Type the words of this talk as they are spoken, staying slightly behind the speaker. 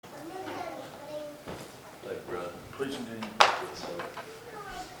Preaching to you.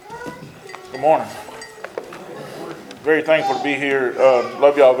 Good morning. Very thankful to be here.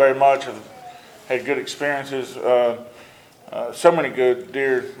 Love y'all very much. I've had good experiences. So many good,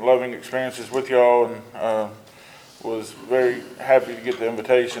 dear, loving experiences with y'all, and was very happy to get the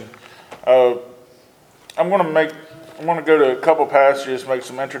invitation. I'm going to go to a couple passages, make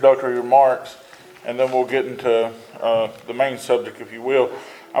some introductory remarks, and then we'll get into the main subject, if you will.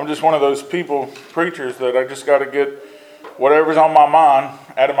 I'm just one of those preachers, that I just got to get whatever's on my mind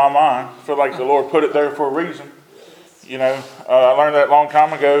out of my mind. I feel like the Lord put it there for a reason. You know, I learned that a long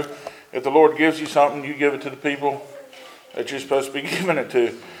time ago. If the Lord gives you something, you give it to the people that you're supposed to be giving it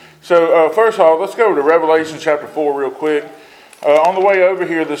to. So first of all, let's go to Revelation chapter 4 real quick. On the way over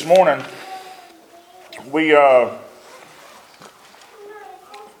here this morning, we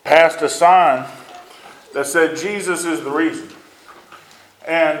passed a sign that said Jesus is the reason.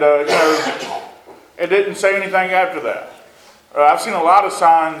 And, it didn't say anything after that. I've seen a lot of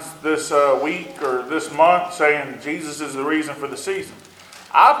signs this week or this month saying Jesus is the reason for the season.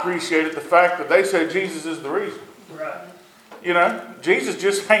 I appreciated the fact that they said Jesus is the reason. Right. You know, Jesus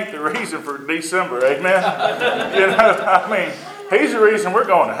just ain't the reason for December, amen? He's the reason we're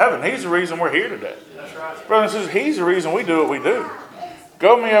going to heaven. He's the reason we're here today. That's right. Brothers and sisters, He's the reason we do what we do.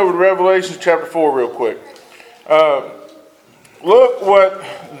 Go me over to Revelation chapter 4 real quick. Look what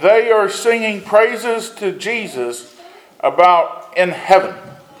they are singing praises to Jesus about in heaven.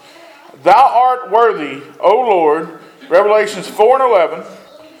 Thou art worthy, O Lord, Revelations 4 and 11.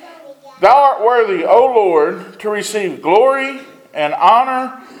 Thou art worthy, O Lord, to receive glory and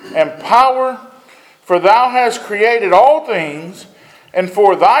honor and power, for thou hast created all things, and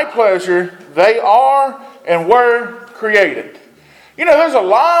for thy pleasure they are and were created. You know, there's a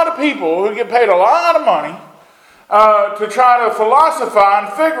lot of people who get paid a lot of money to try to philosophize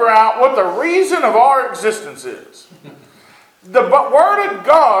and figure out what the reason of our existence is. The Word of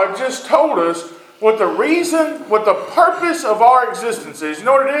God just told us what the reason, what the purpose of our existence is. You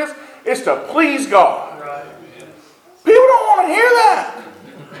know what it is? It's to please God. Right. People don't want to hear that.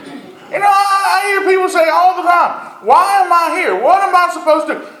 You know, I hear people say all the time, why am I here? What am I supposed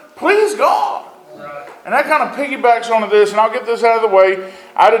to do? Please God. Right. And that kind of piggybacks onto this, and I'll get this out of the way.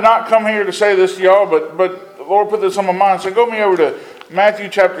 I did not come here to say this to y'all, but the Lord put this on my mind. So go me over to Matthew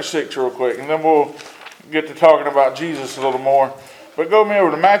chapter 6 real quick, and then we'll get to talking about Jesus a little more. But go me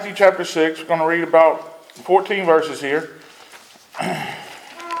over to Matthew chapter 6. We're going to read about 14 verses here.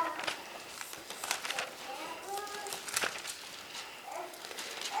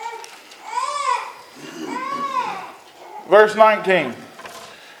 Verse 19.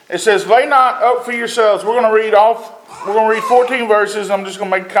 It says, lay not up for yourselves. We're going to read 14 verses. I'm just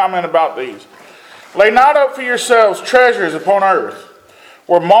going to make a comment about these. Lay not up for yourselves treasures upon earth,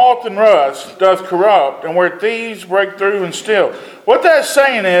 where moth and rust doth corrupt, and where thieves break through and steal. What that's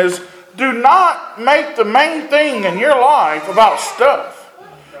saying is, do not make the main thing in your life about stuff.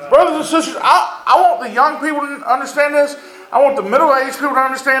 Brothers and sisters, I want the young people to understand this. I want the middle-aged people to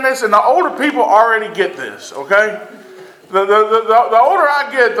understand this, and the older people already get this, okay? The older I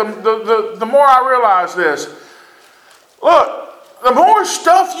get, the more I realize this. Look, the more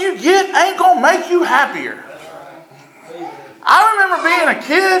stuff you get ain't going to make you happier. I remember being a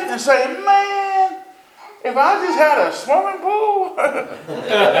kid and saying, man, if I just had a swimming pool. And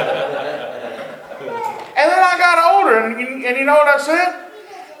then I got older, and you know what I said?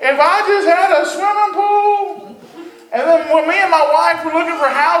 If I just had a swimming pool. And then when me and my wife were looking for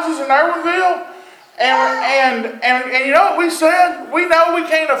houses in Irwinville, and you know what we said? We know we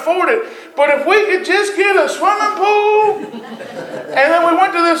can't afford it, but if we could just get a swimming pool. And then we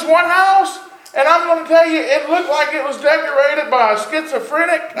went to this one house, and I'm going to tell you, it looked like it was decorated by a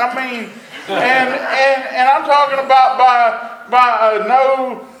schizophrenic. And I'm talking about by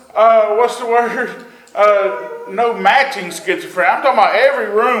no matching schizophrenic. I'm talking about every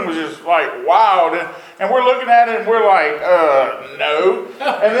room was just like wild, and we're looking at it and we're like, no.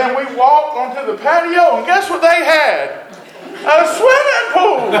 And then we walked onto the patio, and guess what they had? A swimming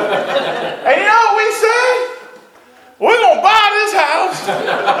pool. And you know what we said? We're going to buy this house.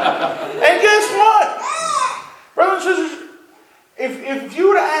 And guess what? Brothers and sisters, if you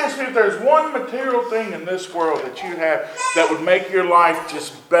would have asked me if there's one material thing in this world that you'd have that would make your life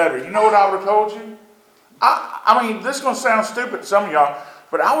just better, you know what I would have told you? I mean, this is going to sound stupid to some of y'all,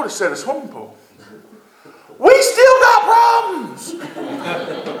 but I would have said a swimming pool. We still got problems.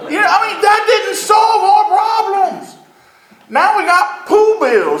 That didn't solve our problems. Now we got pool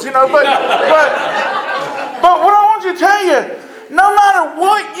bills, but what I want you to tell you, no matter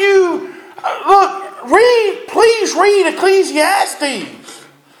what you please read Ecclesiastes.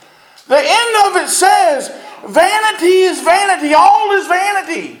 The end of it says, Vanity is vanity. All is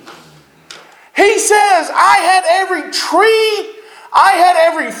vanity. He says, I had every tree. I had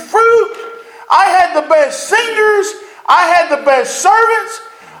every fruit. I had the best singers. I had the best servants.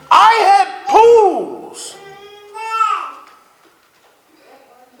 I had pools.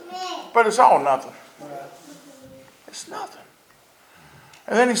 But it's all nothing. It's nothing.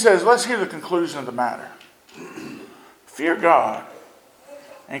 And then he says, let's hear the conclusion of the matter. Fear God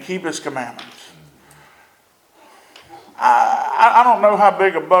and keep His commandments. I don't know how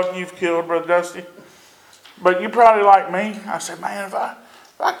big a buck you've killed, Brother Dusty, but you probably like me. I say, man, if I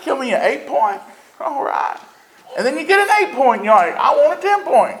kill me an 8-point, all right. And then you get an 8-point, and you're like, I want a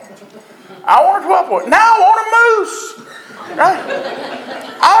 10-point. I want a 12-point. Now I want a moose. Right?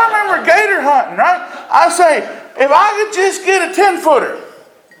 I remember gator hunting, right? I say, if I could just get a 10-footer,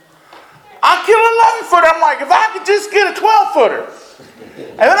 I kill an 11-footer. I'm like, if I could just get a 12-footer.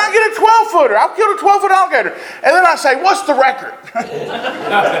 And then I get a 12-footer. I'll kill a 12-foot alligator. And then I say, what's the record?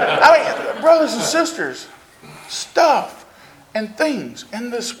 I mean, brothers and sisters, stuff and things in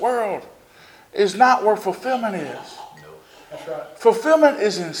this world is not where fulfillment is. That's right. Fulfillment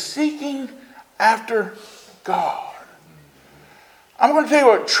is in seeking after God. I'm going to tell you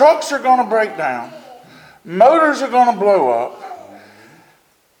what, trucks are going to break down. Motors are going to blow up.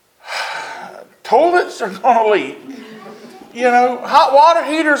 Toilets are going to leak. You know, hot water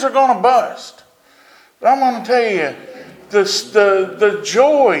heaters are going to bust. But I'm going to tell you, the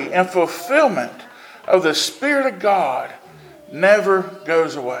joy and fulfillment of the Spirit of God never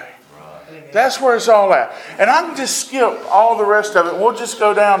goes away. That's where it's all at. And I can just skip all the rest of it. We'll just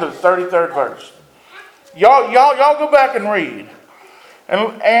go down to the 33rd verse. Y'all go back and read.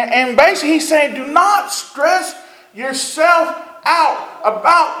 And basically he's saying, do not stress yourself out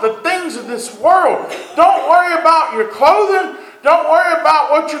about the things of this world. Don't worry about your clothing. Don't worry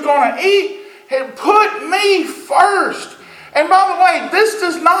about what you're going to eat. And put me first. And by the way, this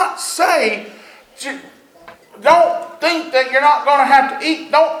does not say, don't think that you're not going to have to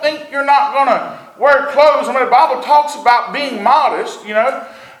eat. Don't think you're not going to wear clothes. I mean, the Bible talks about being modest, you know.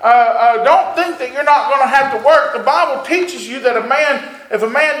 Don't think that you're not going to have to work. The Bible teaches you that if a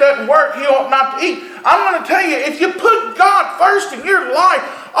man doesn't work, he ought not to eat. I'm going to tell you, if you put God first in your life,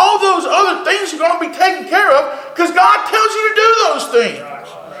 all those other things are going to be taken care of because God tells you to do those things.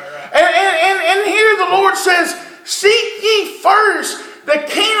 And here the Lord says, seek ye first the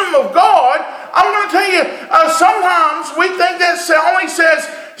kingdom of God. I'm going to tell you, sometimes we think that only says,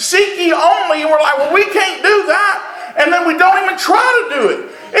 seek ye only, and we're like, well, we can't do that. And then we don't even try to do it.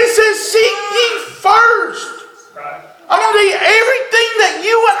 It says, seek ye first. Right. I'm going to tell you, everything that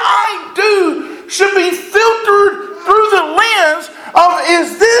you and I do should be filtered through the lens of,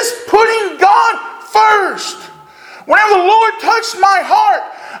 is this putting God first? Whenever the Lord touched my heart,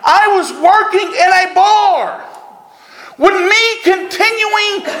 I was working in a bar. Would me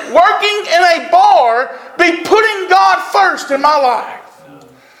continuing working in a bar be putting God first in my life?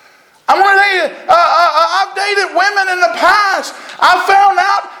 I'm going to tell you, I've dated women in the past. I found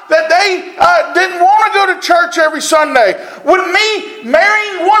out that they didn't want to go to church every Sunday. Would me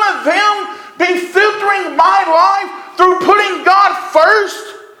marrying one of them be filtering my life through putting God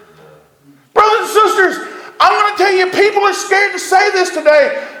first? Brothers and sisters, I'm going to tell you, people are scared to say this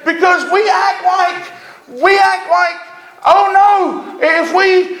today because we act like, oh no, if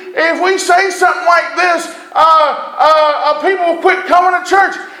we say something like this, people will quit coming to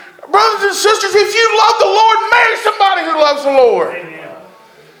church. Brothers and sisters, if you love the Lord, marry somebody who loves the Lord. Amen.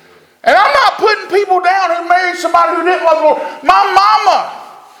 And I'm not putting people down who married somebody who didn't love the Lord. My mama,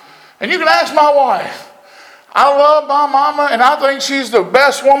 and you can ask my wife, I love my mama and I think she's the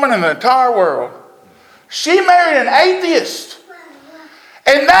best woman in the entire world. She married an atheist,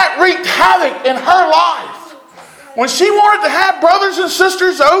 and that wreaked havoc in her life. When she wanted to have brothers and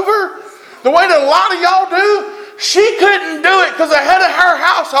sisters over, the way that a lot of y'all do, she couldn't do it because the head of her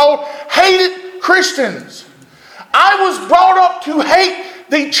household hated Christians. I was brought up to hate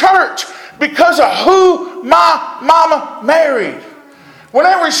the church because of who my mama married.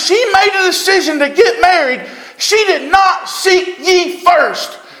 Whenever she made a decision to get married, she did not seek ye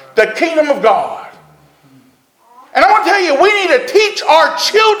first the kingdom of God. And I want to tell you, we need to teach our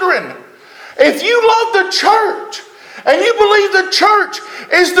children. If you love the church and you believe the church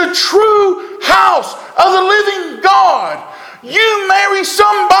is the true house of the living God, you marry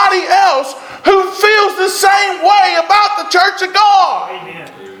somebody else who feels the same way about the church of God. Amen.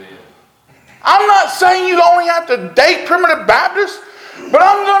 I'm not saying you only have to date primitive Baptists, but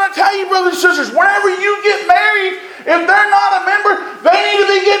I'm going to tell you, brothers and sisters, whenever you get married, if they're not a member, they need to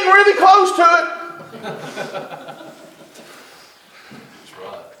be getting really close to it.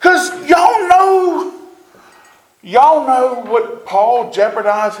 Because y'all know Y'all know what Paul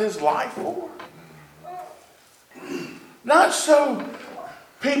jeopardized his life for? Not so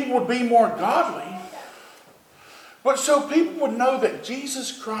people would be more godly, but so people would know that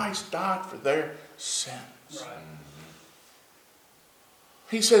Jesus Christ died for their sins. Right.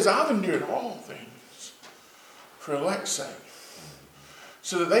 He says, I've endured all things for elect's sake,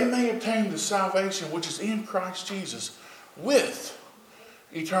 so that they may obtain the salvation which is in Christ Jesus with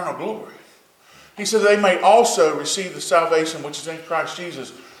eternal glory. He said they may also receive the salvation which is in Christ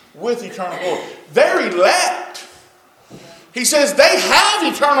Jesus with eternal glory. They're elect. He says they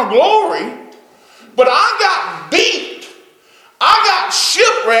have eternal glory, but I got beat. I got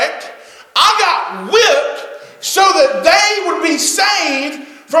shipwrecked. I got whipped so that they would be saved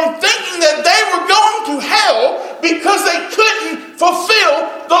from thinking that they were going to hell because they couldn't fulfill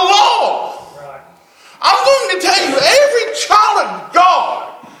the law. Right. I'm going to tell you, every child of God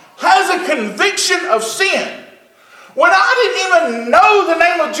has a conviction of sin. When I didn't even know the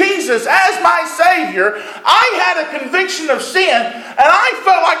name of Jesus as my Savior, I had a conviction of sin, and I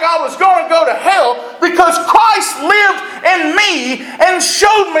felt like I was going to go to hell because Christ lived in me and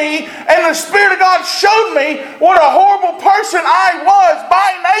showed me, and the Spirit of God showed me what a horrible person I was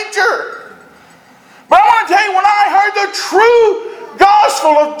by nature. But I want to tell you, when I heard the true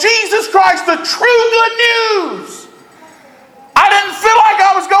gospel of Jesus Christ, the true good news, I didn't feel like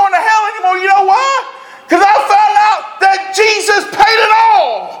I was going to hell anymore. You know why? Because I found out that Jesus paid it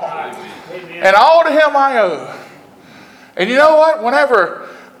all. Amen. And all to Him I owe. And you know what? Whenever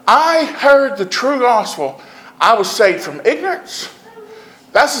I heard the true gospel, I was saved from ignorance.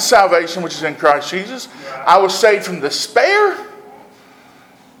 That's the salvation which is in Christ Jesus. I was saved from despair.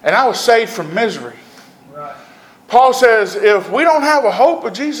 And I was saved from misery. Paul says, if we don't have a hope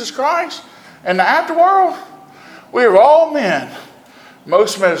of Jesus Christ in the afterworld, we are all men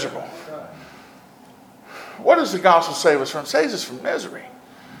most miserable. What does the gospel save us from? It saves us from misery.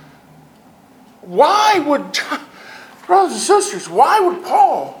 Why would, brothers and sisters, why would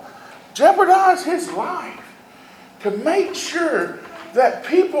Paul jeopardize his life to make sure that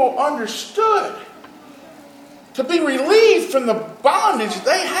people understood, to be relieved from the bondage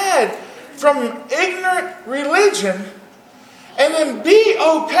they had from ignorant religion, and then be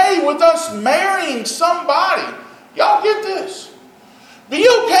okay with us marrying somebody? Y'all get this? Be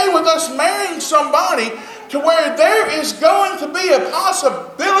okay with us marrying somebody to where there is going to be a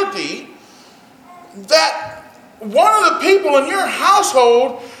possibility that one of the people in your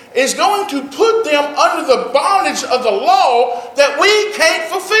household is going to put them under the bondage of the law that we can't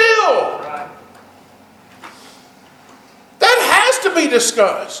fulfill. Right. That has to be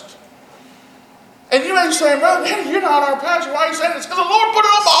discussed. And you may be saying, brother, you're not our pastor. Why are you saying this? Because the Lord put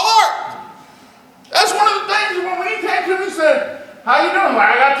it on my heart. That's one of the things when he came to me and said, how you doing?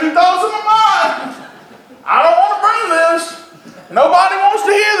 Like, I got 2 thoughts in my mind. I don't want to bring this. Nobody wants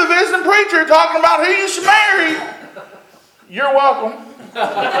to hear the visiting preacher talking about who you should marry. You're welcome.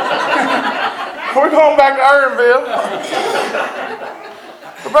 We're going back to Ernville.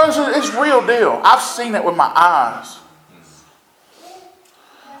 But brothers, it's real deal. I've seen it with my eyes.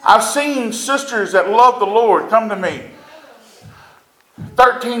 I've seen sisters that love the Lord come to me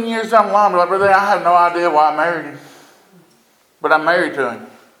 13 years down the line, like, brother, I have no idea why I married him. But I'm married to him.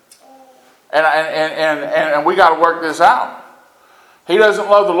 And we got to work this out. He doesn't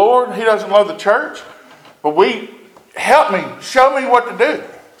love the Lord. He doesn't love the church. But help me. Show me what to do.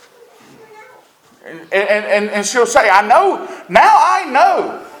 And she'll say, I know. Now I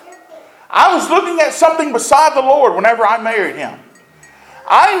know. I was looking at something beside the Lord whenever I married him.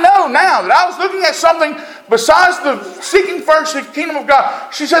 I know now that I was looking at something besides the seeking first the kingdom of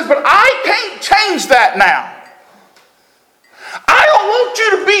God. She says, but I can't change that now. I don't want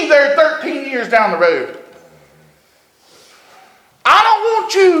you to be there 13 years down the road. I don't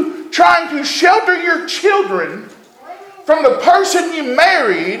want you trying to shelter your children from the person you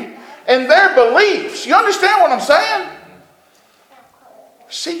married and their beliefs. You understand what I'm saying?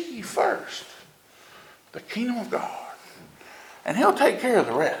 Seek ye first the kingdom of God, and He'll take care of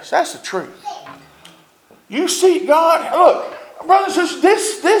the rest. That's the truth. You seek God. Look, brothers and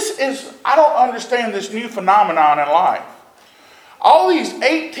sisters, this is, I don't understand this new phenomenon in life. All these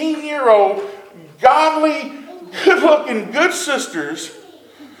 18-year-old, godly, good-looking, good sisters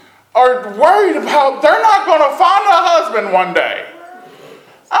are worried about they're not going to find a husband one day.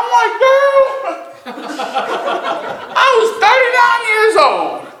 I'm like, girl, I was 39 years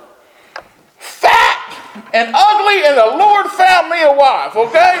old, fat and ugly, and the Lord found me a wife,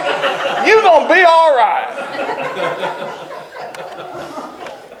 okay? You're going to be all right.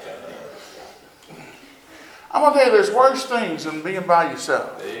 I'm going to tell you, there's worse things than being by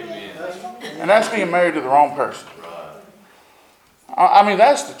yourself. Amen. And that's being married to the wrong person. Right. I mean,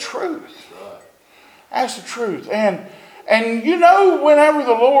 that's the truth. That's the truth. And whenever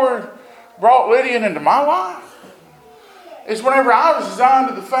the Lord brought Lydia into my life, it's whenever I was resigned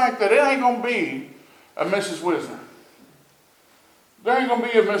to the fact that it ain't going to be a Mrs. Wisner. There ain't going to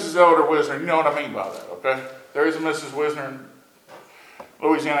be a Mrs. Elder Wisner. You know what I mean by that, okay? There is a Mrs. Wisner in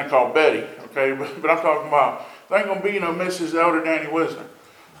Louisiana called Betty, okay? But I'm talking about, there ain't going to be no Mrs. Elder Danny Wisner.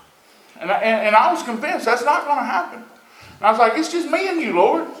 And I was convinced that's not going to happen. And I was like, it's just me and you,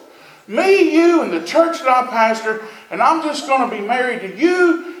 Lord. Me, you, and the church that I pastor, and I'm just going to be married to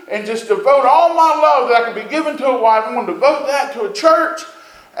you and just devote all my love that I could be given to a wife. I'm going to devote that to a church.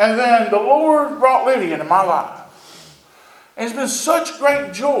 And then the Lord brought Lydia into my life. And it's been such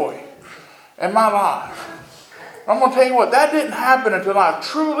great joy in my life. I'm going to tell you what, that didn't happen until I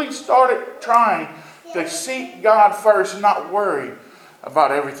truly started trying to seek God first and not worry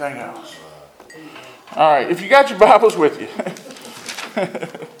about everything else. All right, if you got your Bibles with you.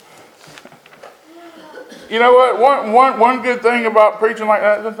 You know what? One good thing about preaching like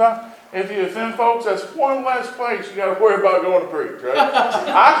that sometimes, if you offend folks, that's one less place you got to worry about going to preach, right?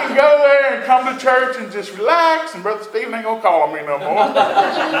 I can go there and come to church and just relax, and Brother Stephen ain't going to call on me no more.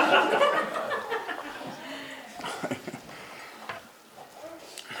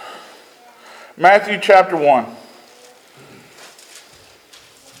 Matthew chapter 1,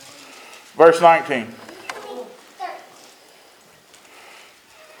 verse 19.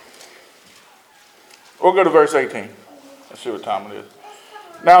 We'll go to verse 18. Let's see what time it is.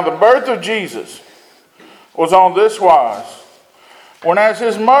 Now the birth of Jesus was on this wise. When as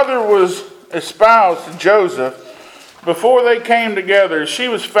his mother was espoused to Joseph, before they came together, she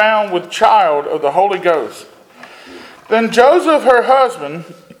was found with child of the Holy Ghost. Then Joseph, her husband,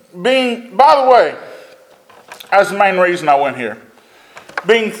 being, by the way, that's the main reason I went here.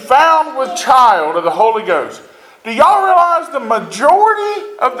 Being found with child of the Holy Ghost. Do y'all realize the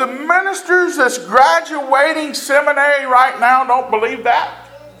majority of the ministers that's graduating seminary right now don't believe that?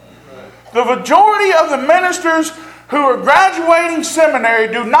 The majority of the ministers who are graduating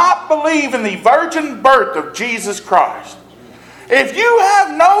seminary do not believe in the virgin birth of Jesus Christ. If you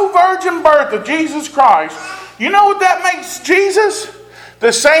have no virgin birth of Jesus Christ, you know what that makes Jesus?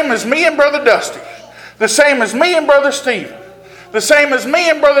 The same as me and Brother Dusty. The same as me and Brother Stephen. The same as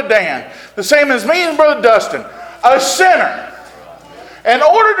me and Brother Dan. The same as me and Brother Dustin. A sinner. In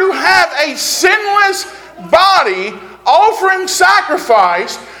order to have a sinless body offering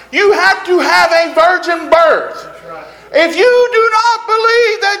sacrifice, you have to have a virgin birth. If you do not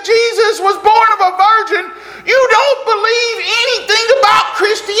believe that Jesus was born of a virgin, you don't believe anything about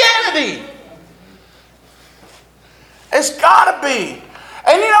Christianity. It's got to be.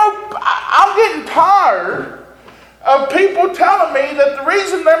 And I'm getting tired of people telling me that the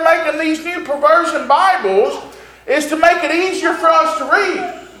reason they're making these new perversion Bibles is to make it easier for us to read.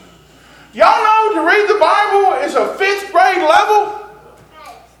 Y'all know to read the Bible is a 5th grade level?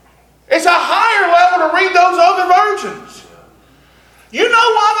 It's a higher level to read those other versions. You know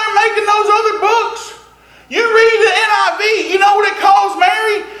why they're making those other books? You read the NIV, you know what it calls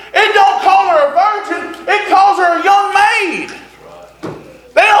Mary? It don't call her a virgin, it calls her a young maid.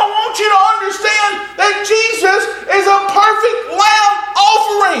 They don't want you to understand that Jesus is a perfect lamb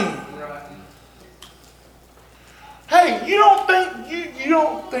offering. Hey, you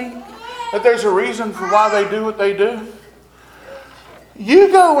don't think that there's a reason for why they do what they do?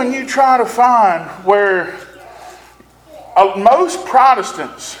 You go and you try to find where most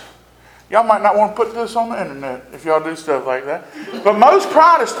Protestants, y'all might not want to put this on the internet if y'all do stuff like that, but most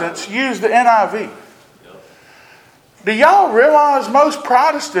Protestants use the NIV. Do y'all realize most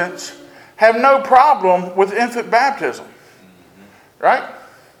Protestants have no problem with infant baptism? Right?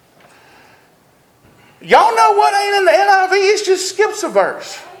 Y'all know what ain't in the NIV? It just skips a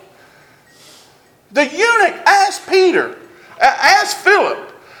verse. The eunuch asked Philip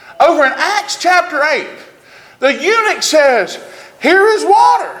over in Acts chapter 8. The eunuch says, "Here is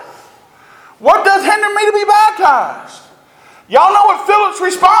water. What doth hinder me to be baptized?" Y'all know what Philip's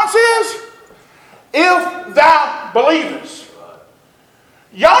response is? "If thou believest."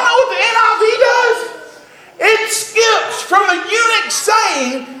 Y'all know what the NIV does? It skips from the eunuch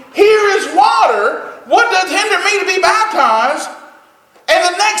saying, "Here is water. What doth hinder me to be baptized?" And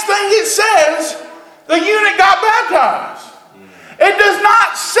the next thing it says, the eunuch got baptized. It does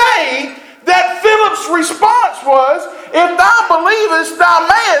not say that Philip's response was, "If thou believest, thou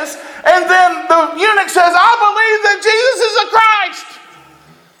mayest." And then the eunuch says, "I believe that Jesus is the Christ."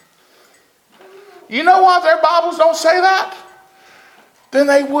 You know why their Bibles don't say that? Then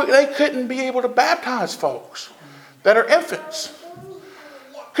they couldn't be able to baptize folks that are infants.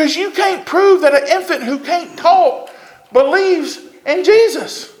 Because you can't prove that an infant who can't talk believes in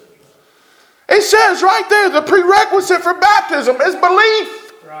Jesus. It says right there, the prerequisite for baptism is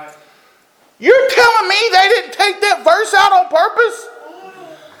belief. Right. You're telling me they didn't take that verse out on purpose?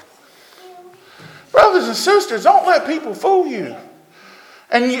 Brothers and sisters, don't let people fool you.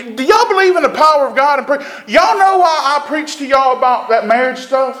 And do y'all believe in the power of God? Y'all know why I preach to y'all about that marriage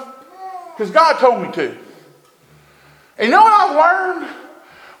stuff? Because God told me to. And you know what I've learned?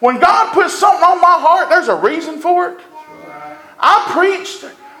 When God puts something on my heart, there's a reason for it. I preached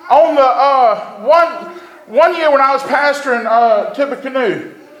on the one year when I was pastoring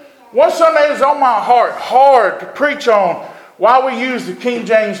Tippecanoe. One Sunday it was on my heart hard to preach on why we use the King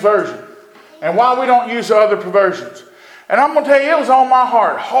James Version and why we don't use the other versions. And I'm going to tell you, it was on my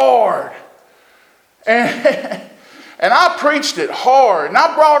heart hard. And I preached it hard. And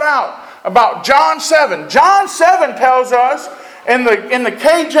I brought out about John 7. John 7 tells us in the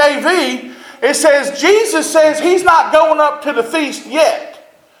KJV, it says, Jesus says he's not going up to the feast yet.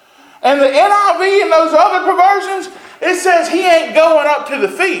 And the NIV and those other perversions, it says he ain't going up to the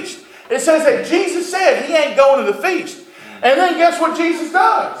feast. It says that Jesus said he ain't going to the feast. And then guess what Jesus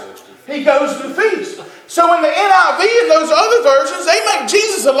does? He goes to the feast. So in the NIV and those other versions, they make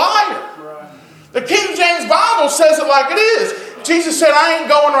Jesus a liar. The King James Bible says it like it is. Jesus said, I ain't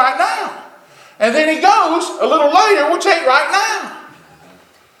going right now. And then he goes a little later, which ain't right now.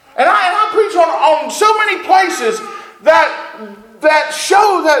 And I preach on so many places that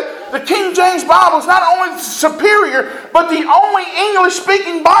show that the King James Bible is not only superior, but the only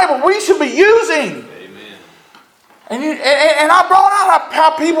English-speaking Bible we should be using. Amen. And I brought out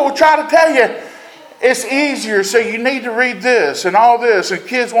how people will try to tell you it's easier, so you need to read this and all this, and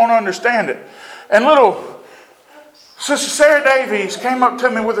kids won't understand it. And little Sister Sarah Davies came up to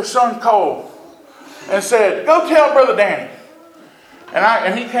me with her son Cole and said, go tell Brother Danny.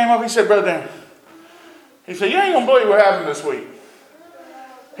 And he came up, he said, Brother Danny, he said, you ain't going to believe what happened this week.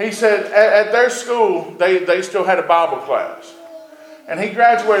 He said, at their school, they still had a Bible class. And he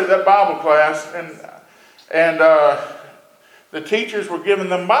graduated that Bible class, and the teachers were giving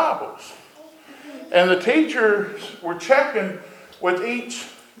them Bibles. And the teachers were checking with each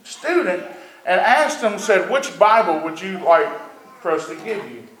student and asked them, said, which Bible would you like for us to give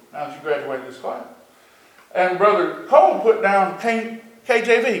you now that you graduated this class? And Brother Cole put down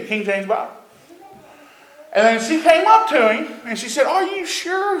KJV, King James Bible. And then she came up to him and she said, are you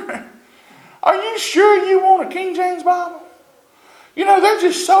sure? Are you sure you want a King James Bible? You know, they're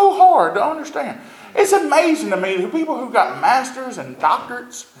just so hard to understand. It's amazing to me that people who got masters and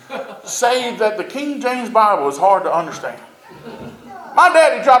doctorates say that the King James Bible is hard to understand. My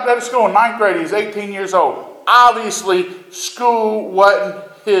daddy dropped out of school in 9th grade. He was 18 years old. Obviously, school wasn't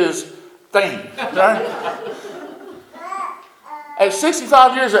his thing. Right? At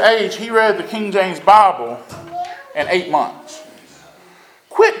 65 years of age, he read the King James Bible in 8 months.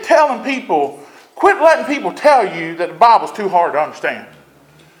 Quit letting people tell you that the Bible's too hard to understand.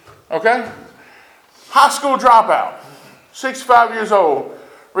 Okay? High school dropout, 65 years old,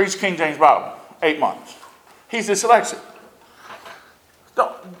 reads King James Bible, 8 months. He's dyslexic.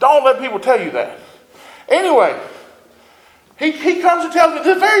 Don't let people tell you that. Anyway, he comes and tells me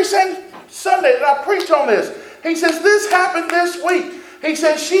the very same Sunday that I preached on this. He says, this happened this week. He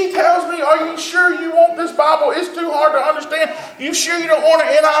says, she tells me, are you sure you want this Bible? It's too hard to understand. You sure you don't want an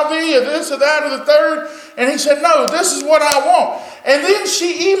NIV or this or that or the third? And he said, no, this is what I want. And then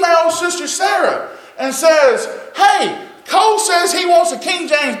she emails Sister Sarah and says, hey, Cole says he wants a King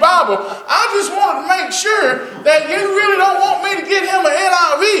James Bible. I just wanted to make sure that you really don't want me to get him an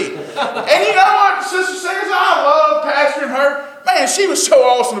NIV. And you know what Sister Sarah says? I love pastoring her. Man, she was so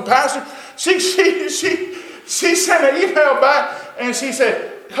awesome to pastor. She sent an email back and she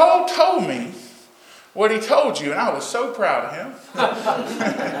said, Cole told me what he told you, and I was so proud of him.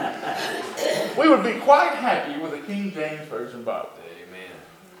 We would be quite happy with a King James Version Bible. Amen.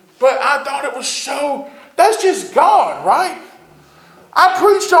 But I thought it was so... That's just God, right? I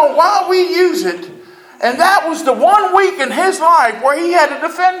preached on why we use it, and that was the 1 week in his life where he had to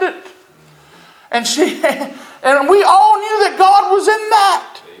defend it. And we all knew that God was in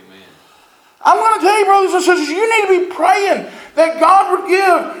that. Amen. I'm going to tell you, brothers and sisters, you need to be praying that God would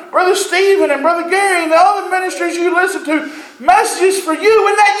give Brother Stephen and Brother Gary and the other ministers you listen to messages for you,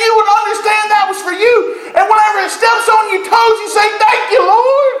 and that you would understand that was for you. And whenever it steps on your toes, you say, thank you,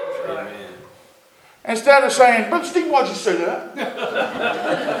 Lord. Amen. Instead of saying, Brother Steve, why'd you say that?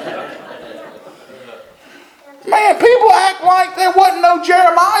 Man, people act like there wasn't no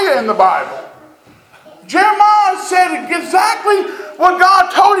Jeremiah in the Bible. Jeremiah said exactly what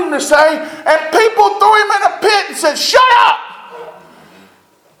God told him to say, and people threw him in a pit and said, shut up!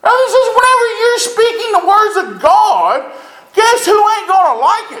 Now, this is whenever you're speaking the words of God, get Guess who ain't going to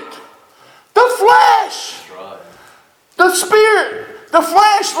like it? The flesh. That's right. The spirit. The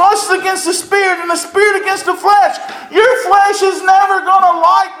flesh lusts against the spirit and the spirit against the flesh. Your flesh is never going to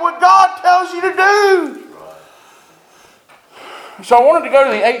like what God tells you to do. So I wanted to go to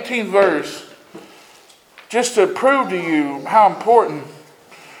the 18th verse just to prove to you how important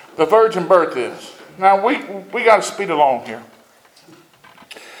the virgin birth is. Now we got to speed along here.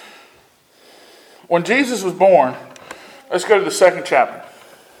 When Jesus was born, let's go to the 2nd chapter.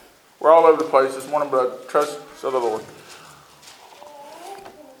 We're all over the place this morning, but trust of the Lord.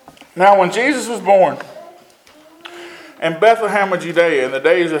 Now when Jesus was born in Bethlehem of Judea in the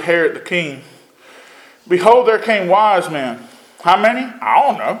days of Herod the king, behold, there came wise men. How many? I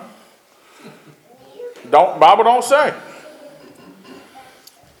don't know. Bible don't say.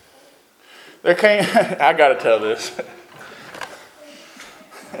 There came, I got to tell this.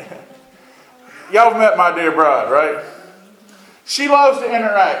 Y'all have met my dear bride, right? She loves to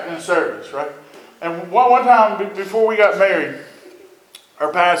interact in service, right? And one time before we got married,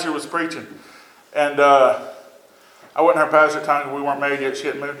 our pastor was preaching. And I wasn't her pastor at the time because we weren't married yet. She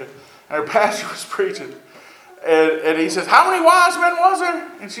hadn't moved yet. And her pastor was preaching. And he says, how many wise men was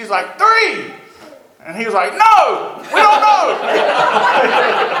there? And she's like, 3. And he was like, no, we don't know.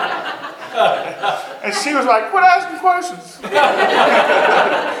 And she was like, quit asking questions.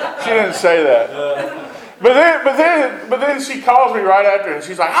 She didn't say that. But then she calls me right after and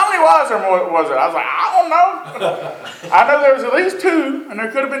she's like, how many wise men was it? I was like, I don't know. I know there was at least 2, and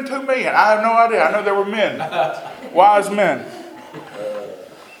there could have been 2 million. I have no idea. I know there were men. Wise men.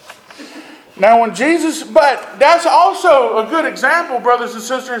 Now but that's also a good example, brothers and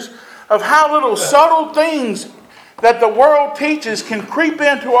sisters, of how little subtle things that the world teaches can creep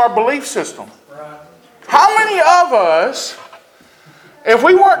into our belief system. How many of us, if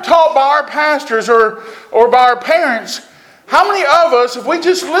we weren't taught by our pastors or by our parents, how many of us, if we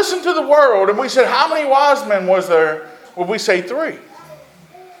just listened to the world and we said, how many wise men was there, would we say 3?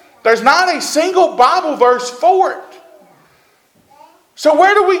 There's not a single Bible verse for it. So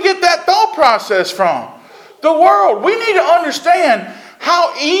where do we get that thought process from? The world. We need to understand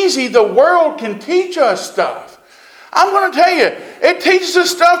how easy the world can teach us stuff. I'm going to tell you, it teaches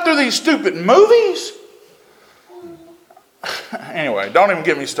us stuff through these stupid movies. Anyway, don't even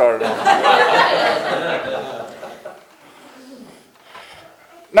get me started on it.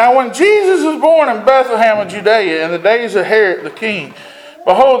 Now when Jesus was born in Bethlehem of Judea in the days of Herod the king,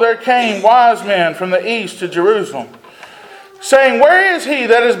 behold, there came wise men from the east to Jerusalem, saying, where is he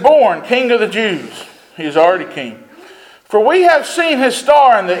that is born King of the Jews? He is already king. For we have seen his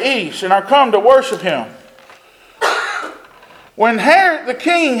star in the east and are come to worship him. When Herod the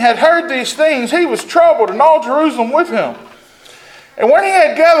king had heard these things, he was troubled, and all Jerusalem with him. And when he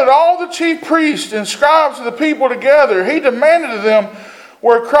had gathered all the chief priests and scribes of the people together, he demanded of them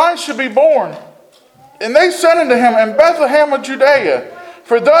where Christ should be born. And they said unto him, in Bethlehem of Judea,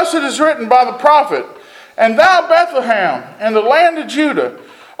 for thus it is written by the prophet, and thou, Bethlehem, in the land of Judah,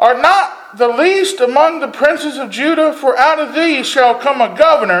 art not the least among the princes of Judah, for out of thee shall come a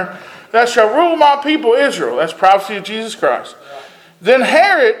governor that shall rule my people Israel. That's prophecy of Jesus Christ. Then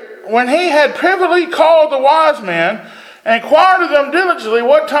Herod, when he had privily called the wise men, inquired of them diligently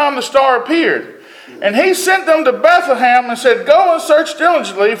what time the star appeared. And he sent them to Bethlehem and said, go and search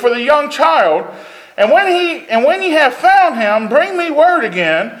diligently for the young child, and when ye have found him, bring me word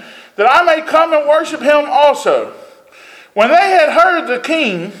again, that I may come and worship him also. When they had heard the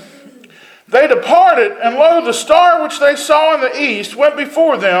king, they departed, and lo, the star which they saw in the east went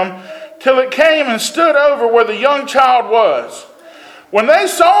before them, till it came and stood over where the young child was. When they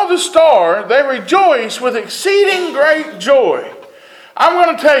saw the star, they rejoiced with exceeding great joy. I'm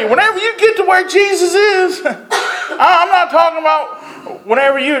going to tell you, whenever you get to where Jesus is, I'm not talking about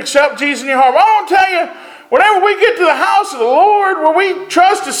whenever you accept Jesus in your heart, but I want to tell you, whenever we get to the house of the Lord, where we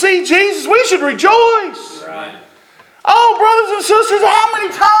trust to see Jesus, we should rejoice. Right. Oh, brothers and sisters, how many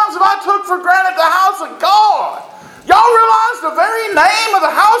times have I took for granted the house of God? Y'all realize the very name of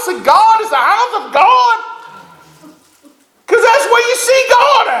the house of God is the house of God? Because that's where you see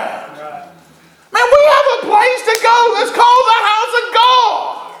God at. Right. Man, we have a place to go that's called the house of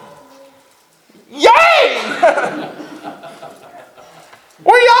God. Yay!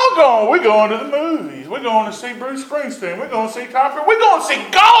 Where y'all going? We're going to the movies. We're going to see Bruce Springsteen. We're going to see Tom Cruise. We're going to see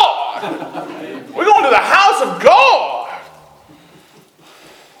God. We're going to the house of God.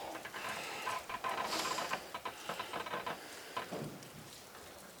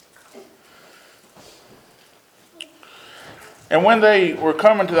 And when they were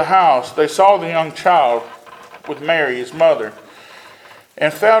coming to the house, they saw the young child with Mary, his mother,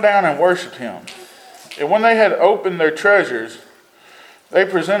 and fell down and worshipped him. And when they had opened their treasures, they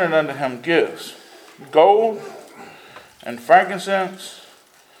presented unto him gifts, gold and frankincense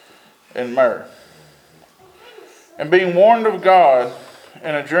and myrrh. And being warned of God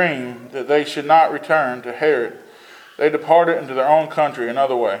in a dream that they should not return to Herod, they departed into their own country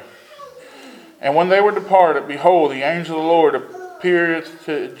another way. And when they were departed, behold, the angel of the Lord appeared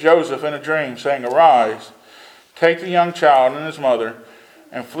to Joseph in a dream, saying, Arise, take the young child and his mother,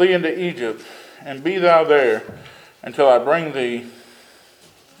 and flee into Egypt, and be thou there until I bring thee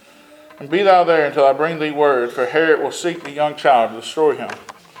word, for Herod will seek the young child to destroy him.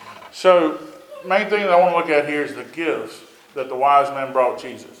 So, main thing that I want to look at here is the gifts that the wise men brought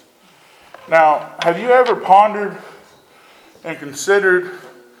Jesus. Now, have you ever pondered and considered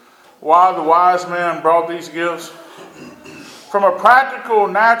why the wise men brought these gifts? From a practical,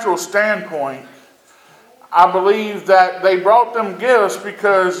 natural standpoint, I believe that they brought them gifts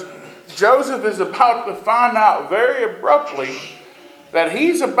because Joseph is about to find out very abruptly that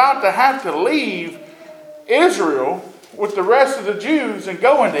he's about to have to leave Israel with the rest of the Jews and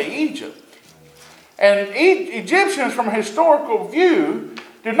go into Egypt. And Egyptians, from a historical view,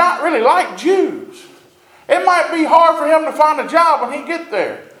 do not really like Jews. It might be hard for him to find a job when he gets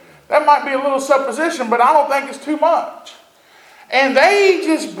there. That might be a little supposition, but I don't think it's too much. And they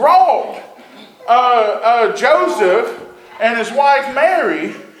just brought Joseph and his wife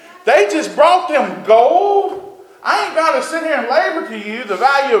Mary. They just brought them gold. I ain't got to sit here and labor to you the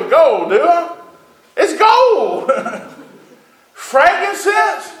value of gold, do I? It's gold.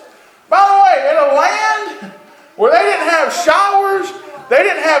 Frankincense. By the way, in a land where they didn't have showers, they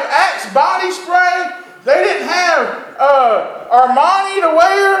didn't have Axe body spray, they didn't have Armani to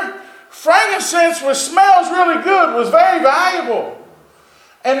wear, frankincense, which smells really good, was very valuable.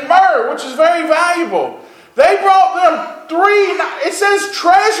 And myrrh, which is very valuable. They brought them it says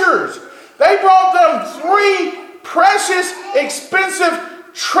treasures. They brought them 3 precious, expensive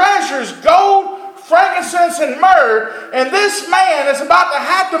treasures, gold, frankincense, and myrrh. And this man is about to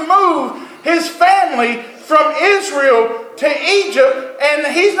have to move his family from Israel to Egypt, and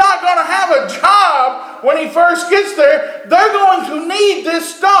he's not going to have a job when he first gets there. They're going to need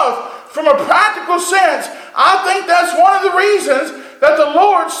this stuff from a practical sense. I think that's one of the reasons that the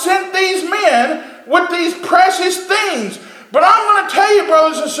Lord sent these men with these precious things. But I'm going to tell you,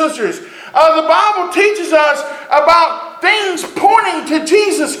 brothers and sisters, the Bible teaches us about things pointing to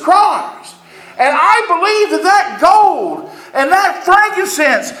Jesus Christ. And I believe that gold and that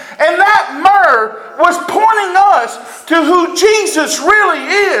frankincense and that myrrh was pointing us to who Jesus really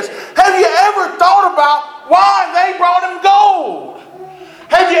is. Have you ever thought about why they brought him gold?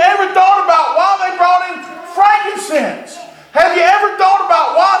 Have you ever thought about why they brought him frankincense? Have you ever thought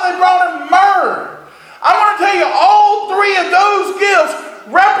about why they brought him myrrh? I'm going to tell you, all 3 of those gifts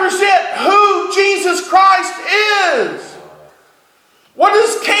represent who Jesus Christ is. What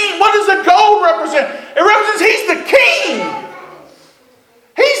does the gold represent? It represents he's the king.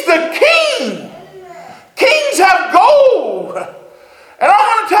 He's the king. Kings have gold. And I'm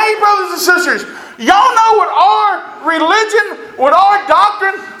going to tell you, brothers and sisters, y'all know what our religion, what our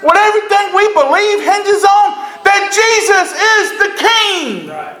doctrine, what everything we believe hinges on? That Jesus is the king.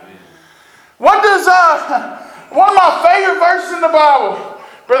 Right. What does one of my favorite verses in the Bible,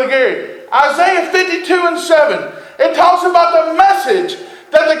 Brother Gary, Isaiah 52:7. It talks about the message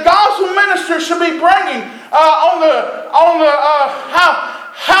that the gospel minister should be bringing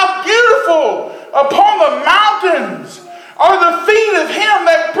how beautiful upon the mountains are the feet of him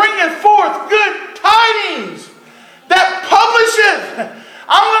that bringeth forth good tidings, that publisheth.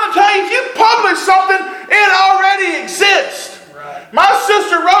 I'm going to tell you, if you publish something, it already exists. Right. My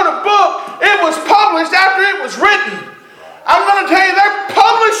sister wrote a book. It was published after it was written. I'm going to tell you, they're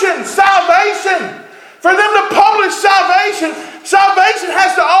publishing salvation. For them to publish salvation, salvation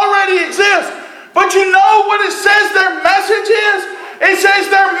has to already exist. But you know what it says their message is? It says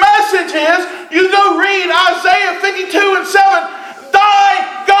their message is, you go read Isaiah 52:7,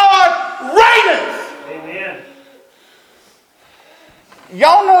 Thy God reigneth. Amen.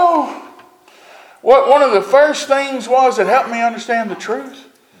 Y'all know what one of the first things was that helped me understand the truth?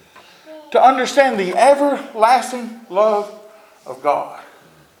 To understand the everlasting love of God.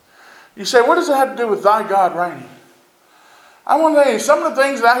 You say, what does it have to do with thy God reigning? I want to tell you, some of the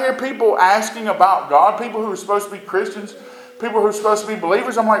things that I hear people asking about God, people who are supposed to be Christians, people who are supposed to be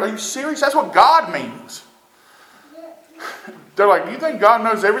believers, I'm like, are you serious? That's what God means. They're like, do you think God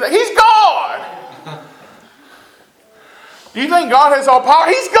knows everything? He's God! Do you think God has all power?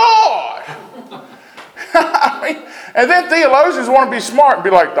 He's God! I mean, and then theologians want to be smart and be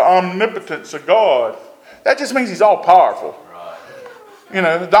like, the omnipotence of God. That just means he's all powerful. You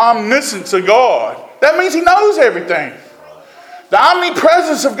know, the omniscience of God. That means He knows everything. The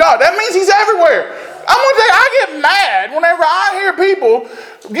omnipresence of God. That means He's everywhere. I'm going to tell you, I get mad whenever I hear people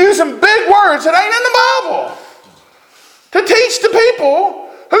using big words that ain't in the Bible to teach the people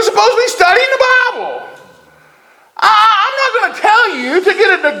who's supposed to be studying the Bible. I'm not going to tell you to get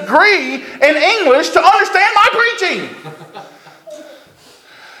a degree in English to understand my preaching.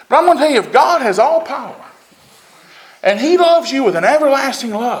 But I'm going to tell you, if God has all power and He loves you with an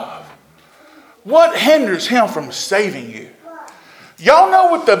everlasting love, what hinders Him from saving you? Y'all know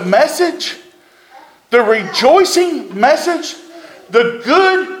what the message, the rejoicing message, the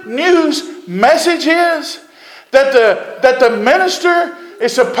good news message is that the minister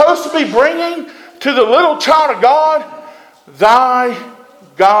is supposed to be bringing to the little child of God? Thy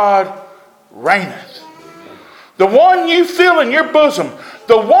God reigneth. The one you feel in your bosom,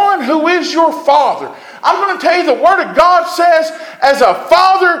 the one who is your Father. I'm going to tell you, the Word of God says, as a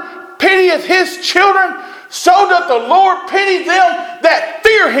father pitieth his children, so doth the Lord pity them that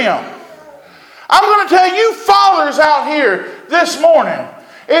fear Him. I'm going to tell you fathers out here this morning,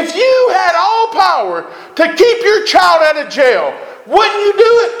 if you had all power to keep your child out of jail, wouldn't you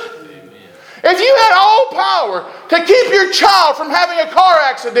do it? If you had all power to keep your child from having a car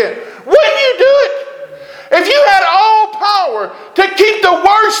accident, wouldn't you do it? If you had all power to keep the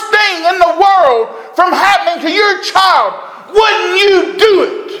worst thing in the world from happening to your child, wouldn't you do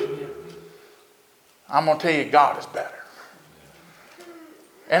it? I'm going to tell you, God is better.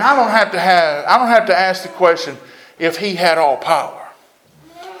 And I don't have to ask the question if He had all power,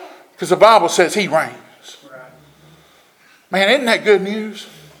 because the Bible says He reigns. Man, isn't that good news?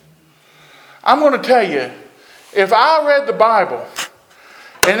 I'm going to tell you, if I read the Bible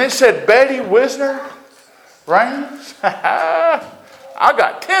and it said Betty Wisner reigns, I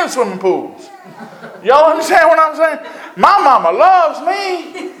got 10 swimming pools. Y'all understand what I'm saying? My mama loves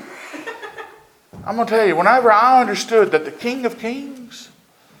me. I'm going to tell you, whenever I understood that the King of Kings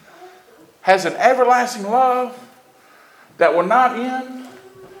has an everlasting love that will not end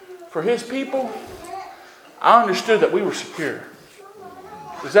for His people, I understood that we were secure.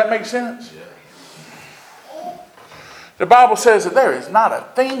 Does that make sense? The Bible says that there is not a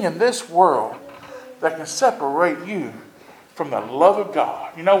thing in this world that can separate you from the love of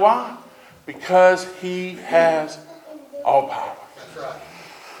God. You know why? Because He has all power. That's right.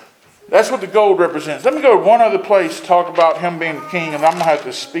 That's what the gold represents. Let me go to one other place to talk about Him being the king, and I'm going to have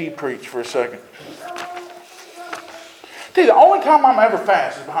to speed preach for a second. See, the only time I'm ever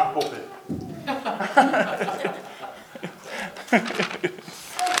fast is behind the pulpit.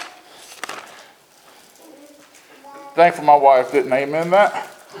 Thankful my wife didn't amen that.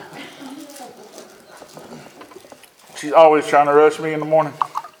 She's always trying to rush me in the morning.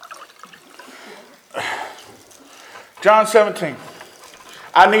 John 17.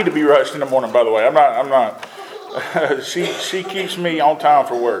 I need to be rushed in the morning, by the way. I'm not. She keeps me on time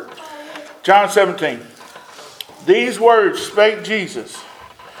for work. John 17. These words spake Jesus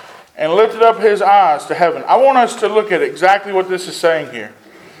and lifted up His eyes to heaven. I want us to look at exactly what this is saying here.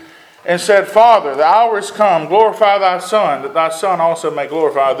 And said, Father, the hour is come. Glorify Thy Son, that Thy Son also may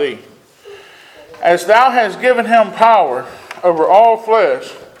glorify Thee. As Thou hast given Him power over all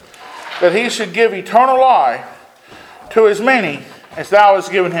flesh, that He should give eternal life to as many as Thou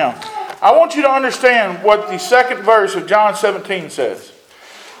hast given Him. I want you to understand what the second verse of John 17 says.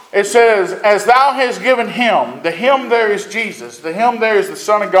 It says, as Thou hast given Him, the Him there is Jesus, the Him there is the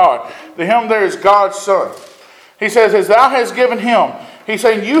Son of God, the Him there is God's Son. He says, as Thou hast given Him, He's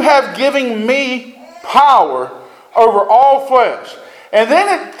saying, you have given me power over all flesh. And then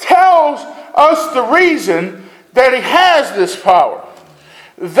it tells us the reason that He has this power.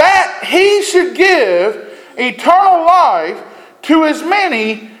 That He should give eternal life to as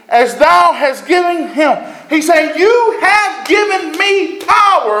many as Thou hast given Him. He's saying, you have given me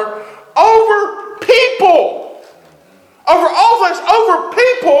power over people. Over all flesh, over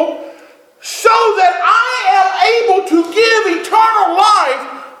people, so that I am able to give eternal life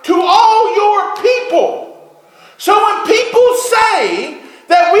to all your people. So when people say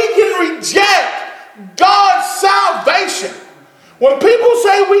that we can reject God's salvation, when people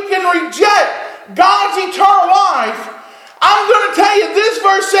say we can reject God's eternal life, I'm going to tell you, this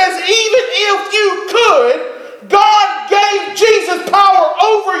verse says, even if you could, God gave Jesus power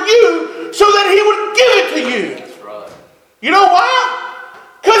over you so that He would give it to you. That's right. You know why?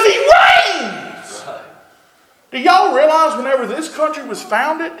 Because He reigns. Right. Do y'all realize whenever this country was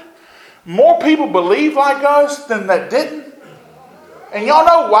founded, more people believed like us than that didn't? And y'all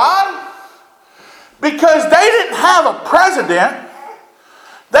know why? Because they didn't have a president.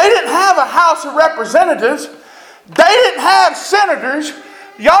 They didn't have a House of Representatives. They didn't have senators.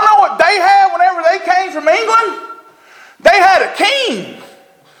 Y'all know what they had whenever they came from England? They had a king.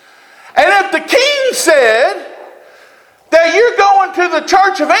 And if the king said that you're going to the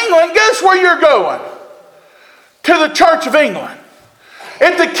Church of England, guess where you're going? To the Church of England.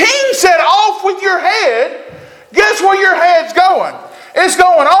 If the king said off with your head, guess where your head's going? It's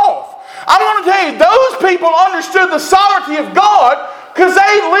going off. I want to tell you, those people understood the sovereignty of God because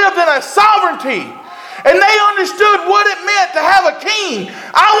they lived in a sovereignty. And they understood what it meant to have a king.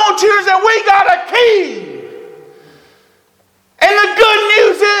 I want you to say, we got a king. And the good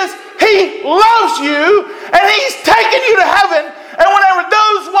news is, He loves you, and He's taking you to heaven. And whenever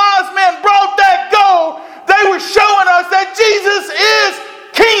those wise men brought that gold, they were showing us that Jesus is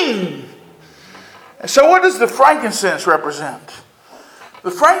King. And so what does the frankincense represent?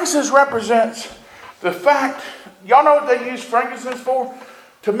 The frankincense represents the fact, y'all know what they use frankincense for?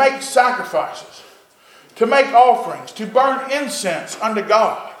 To make sacrifices, to make offerings, to burn incense unto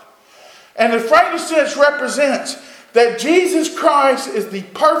God. And the frankincense represents that Jesus Christ is the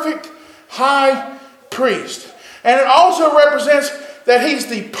perfect high priest. And it also represents that He's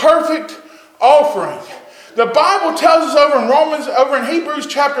the perfect offering. The Bible tells us over in Hebrews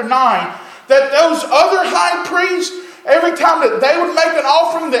chapter 9, that those other high priests, every time that they would make an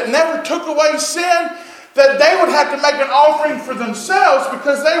offering that never took away sin, that they would have to make an offering for themselves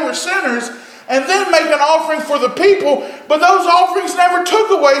because they were sinners, and then make an offering for the people. But those offerings never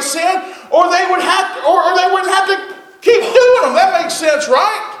took away sin, or they would have to, or they wouldn't have to keep doing them. That makes sense,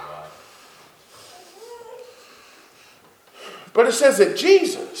 right? But it says that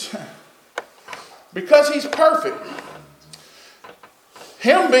Jesus, because He's perfect,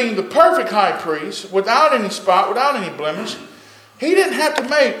 Him being the perfect high priest, without any spot, without any blemish, He didn't have to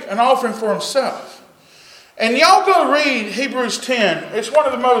make an offering for Himself. And y'all go read Hebrews 10. It's one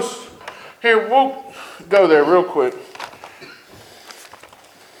of the most... Here, we'll go there real quick.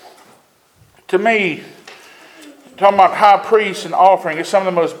 To me, talking about high priest and offering is some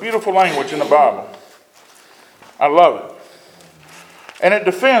of the most beautiful language in the Bible. I love it. And it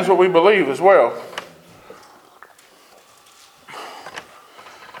defends what we believe as well.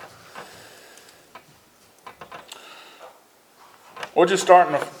 We'll just start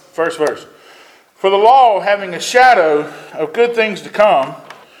in the first verse. For the law, having a shadow of good things to come,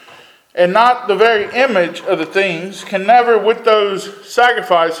 and not the very image of the things, can never with those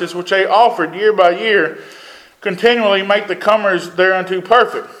sacrifices which they offered year by year continually make the comers thereunto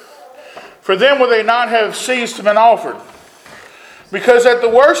perfect. For then would they not have ceased to been offered, because that the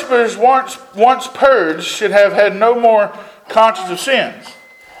worshippers once purged should have had no more conscience of sins.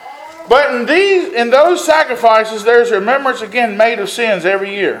 But in those sacrifices there's a remembrance again made of sins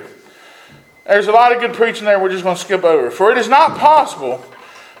every year. There's a lot of good preaching there we're just going to skip over. For it is not possible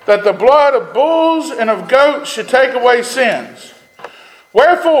that the blood of bulls and of goats should take away sins.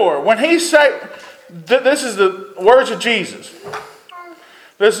 Wherefore, when he said, this is the words of Jesus.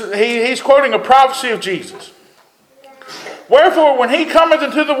 He's quoting a prophecy of Jesus. Wherefore, when He cometh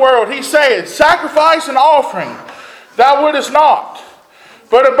into the world, He saith, sacrifice and offering thou wouldest not,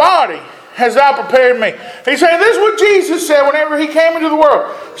 but a body hast thou prepared me. He's saying this is what Jesus said whenever He came into the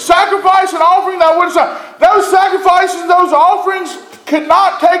world. Sacrifice and offering thou wouldest not. Those sacrifices, those offerings could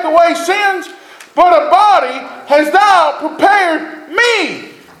not take away sins, but a body hast thou prepared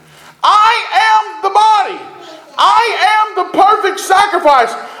me. I am the body. I am the perfect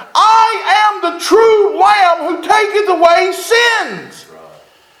sacrifice. I am the true Lamb who taketh away sins.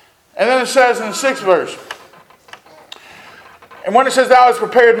 And then it says in the 6th verse, and when it says thou hast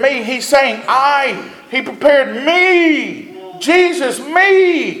prepared me, He's saying He prepared me. Jesus,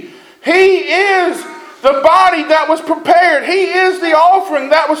 me. He is the body that was prepared. He is the offering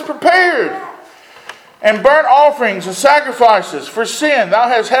that was prepared. And burnt offerings and sacrifices for sin thou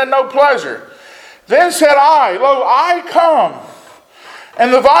hast had no pleasure. Then said I, lo, I come.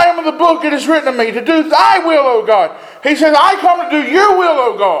 And the volume of the book it is written of me to do thy will, O God. He says, I come to do your will,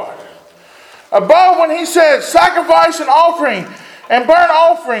 O God. Above when He says, sacrifice and offering and burnt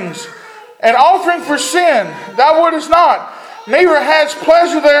offerings and offering for sin, thou wouldest not, neither hadst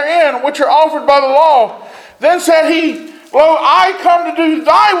pleasure therein, which are offered by the law. Then said He, lo, I come to do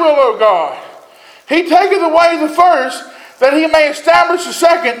thy will, O God. He taketh away the first, that He may establish the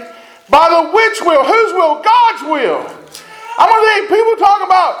second, by the which will? Whose will? God's will. I'm going to tell you, people talk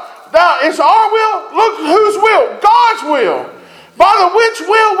about, now it's our will. Look, whose will? God's will. By the which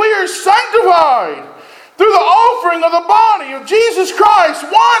will we are sanctified through the offering of the body of Jesus Christ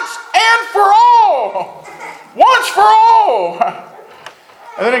once and for all. Once for all.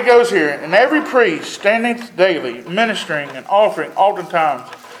 And then it goes here, and every priest standeth daily, ministering and offering oftentimes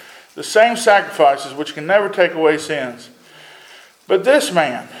the same sacrifices which can never take away sins. But this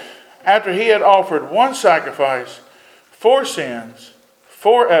man, after he had offered one sacrifice for sins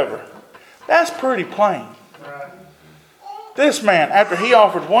forever. That's pretty plain. This man, after he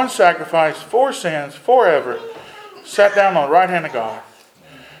offered one sacrifice for sins forever, sat down on the right hand of God.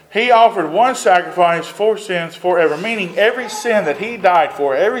 He offered one sacrifice for sins forever, meaning every sin that he died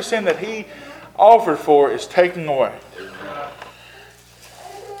for, every sin that he offered for is taken away.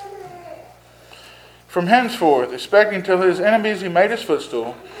 From henceforth, expecting till his enemies he made his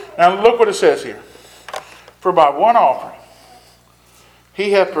footstool. Now look what it says here. For by one offering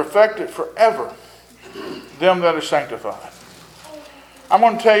he hath perfected forever them that are sanctified. I'm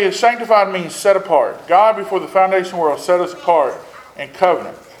going to tell you, sanctified means set apart. God, before the foundation of the world, set us apart in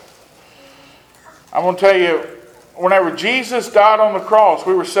covenant. I'm going to tell you, whenever Jesus died on the cross,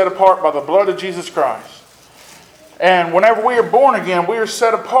 we were set apart by the blood of Jesus Christ. And whenever we are born again, we are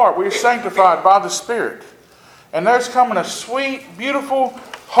set apart. We are sanctified by the Spirit. And there's coming a sweet, beautiful,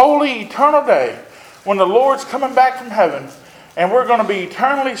 holy, eternal day when the Lord's coming back from heaven. And we're going to be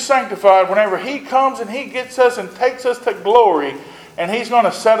eternally sanctified whenever He comes and He gets us and takes us to glory. And He's going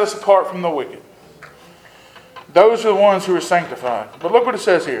to set us apart from the wicked. Those are the ones who are sanctified. But look what it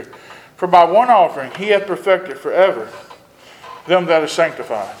says here. For by one offering He hath perfected forever them that are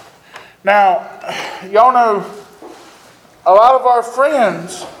sanctified. Now, y'all know a lot of our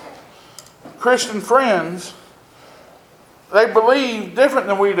friends, Christian friends, they believe different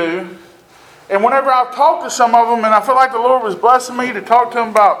than we do. And whenever I've talked to some of them, and I feel like the Lord was blessing me to talk to them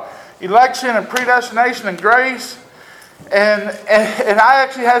about election and predestination and grace. And I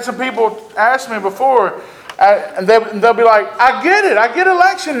actually had some people ask me before, and they'll be like, I get it. I get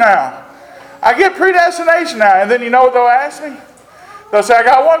election now. I get predestination now. And then you know what they'll ask me? They'll say, I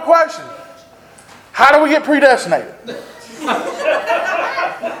got one question. How do we get predestinated?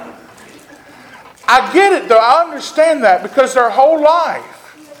 I get it though. I understand that because their whole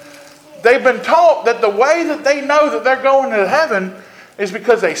life they've been taught that the way that they know that they're going to heaven is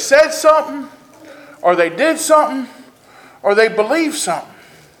because they said something, or they did something, or they believe something.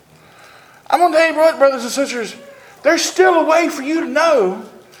 I'm going to tell you, brothers and sisters, there's still a way for you to know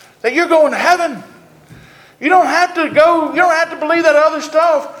that you're going to heaven. You don't have to believe that other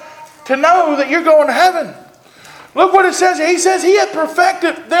stuff to know that you're going to heaven. Look what it says here. He says He hath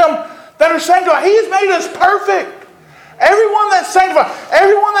perfected them that are sanctified. He has made us perfect. Everyone that's sanctified,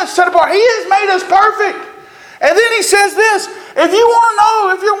 everyone that's set apart, He has made us perfect. And then He says this, if you want to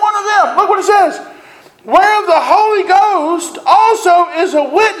know if you're one of them, look what it says. Whereof the Holy Ghost also is a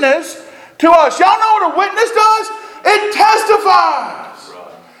witness to us. Y'all know what a witness does? It testifies.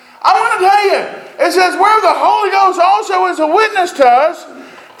 I want to tell you, it says, whereof the Holy Ghost also is a witness to us.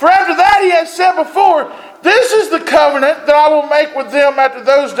 For after that He has said before, this is the covenant that I will make with them after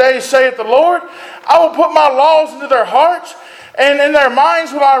those days, saith the Lord. I will put my laws into their hearts, and in their minds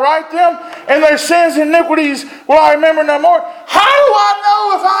will I write them, and their sins and iniquities will I remember no more. How do I know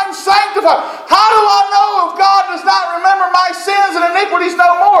if I'm sanctified? How do I know if God does not remember my sins and iniquities no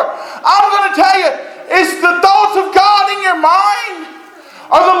more? I'm going to tell you, it's the thoughts of God in your mind?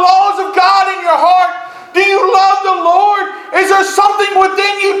 Are the laws of God in your heart? Do you love the Lord? Is there something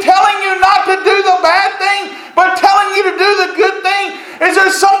within you telling you not to do the bad thing, but telling you to do the good thing? Is there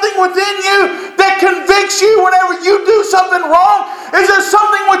something within you that convicts you whenever you do something wrong? Is there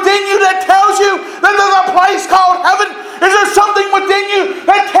something within you that tells you that there's a place called heaven? Is there something within you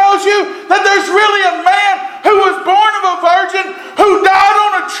that tells you that there's really a man who was born of a virgin, who died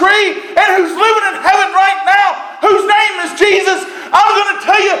on a tree, and who's living in heaven right now, whose name is Jesus? I'm going to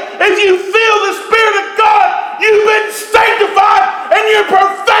tell you, if you feel the Spirit of God, you've been sanctified and you're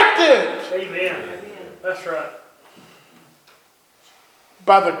perfected. Amen. That's right.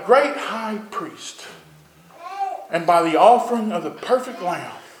 By the great high priest and by the offering of the perfect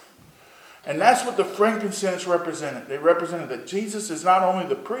lamb. And that's what the frankincense represented. They represented that Jesus is not only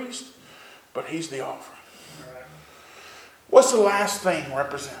the priest, but He's the offering. What's the last thing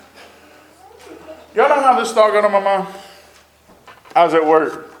represented? Y'all know how this thought got on my mind? I was at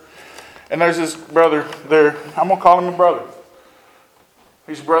work, and there's this brother there. I'm going to call him a brother.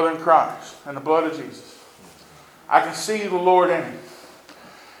 He's a brother in Christ and the blood of Jesus. I can see the Lord in him.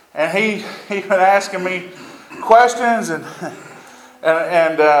 And he's been asking me questions, and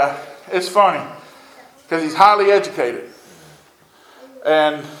it's funny because he's highly educated.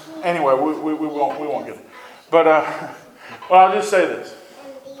 And anyway, we won't get it. But well, I'll just say this.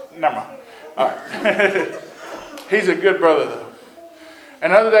 Never mind. All right. He's a good brother, though.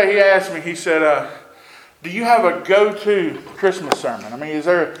 And the other day he asked me, he said, do you have a go-to Christmas sermon? I mean, is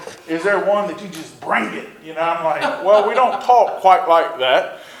there one that you just bring it? You know, I'm like, well, we don't talk quite like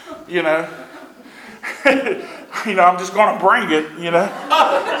that, you know. I'm just going to bring it, and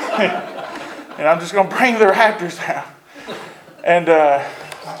I'm just going to bring the rafters down. And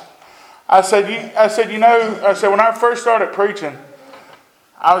I said, when I first started preaching,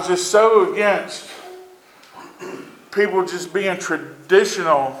 I was just so against people just being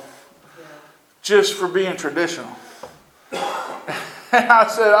traditional just for being traditional. And I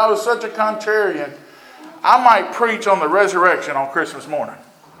said, I was such a contrarian. I might preach on the resurrection on Christmas morning.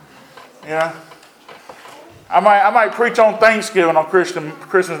 I might preach on Thanksgiving on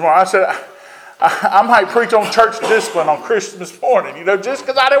Christmas morning. I said, I might preach on church discipline on Christmas morning, just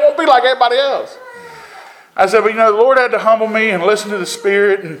because I didn't want to be like everybody else. I said, but the Lord had to humble me and listen to the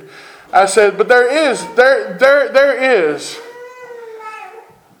Spirit. And I said, but there is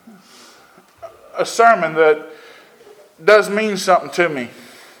a sermon that does mean something to me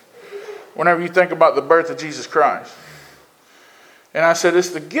whenever you think about the birth of Jesus Christ. And I said, it's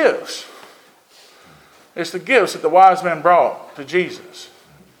the gifts. It's the gifts that the wise men brought to Jesus.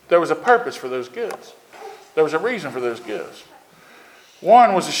 There was a purpose for those gifts. There was a reason for those gifts.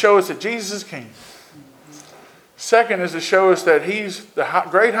 One was to show us that Jesus is King. Second is to show us that He's the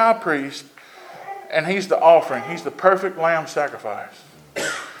great high priest and He's the offering. He's the perfect lamb sacrifice.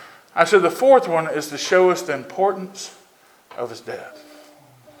 I said the fourth one is to show us the importance of His death.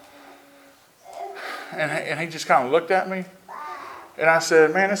 And he just kind of looked at me. And I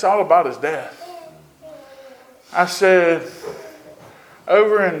said, man, it's all about His death. I said,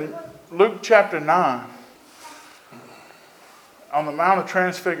 over in Luke chapter 9, on the Mount of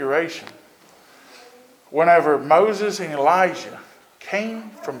Transfiguration, whenever Moses and Elijah came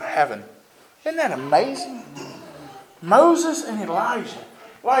from heaven. Isn't that amazing? Moses and Elijah.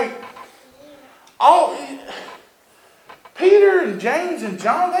 Peter and James and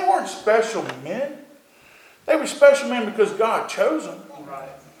John, they weren't special men. They were special men because God chose them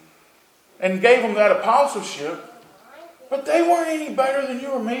and gave them that apostleship. But they weren't any better than you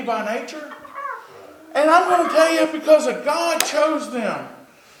or me by nature. And I'm going to tell you, because of God chose them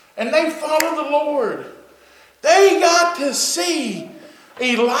and they followed the Lord, they got to see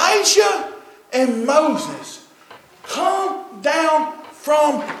Elijah and Moses come down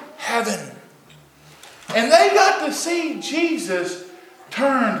from heaven. And they got to see Jesus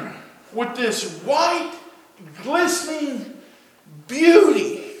turn with this white, glistening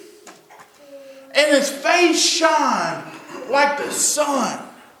beauty. And His face shine like the sun.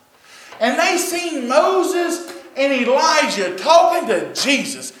 And they seen Moses and Elijah talking to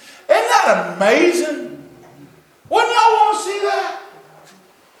Jesus. Isn't that amazing? Wouldn't y'all want to see that?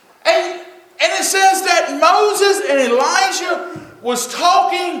 And it says that Moses and Elijah was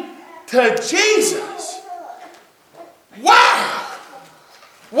talking to Jesus. Wow!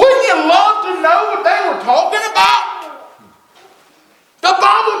 Wouldn't you love to know what they were talking about? The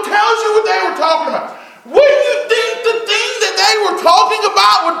Bible tells you what they were talking about. Wouldn't you think the thing that they were talking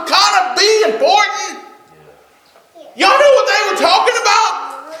about would kind of be important? Y'all know what they were talking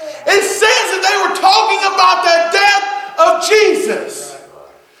about? It says that they were talking about the death of Jesus,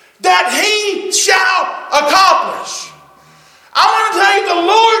 that He shall accomplish. I want to tell you, the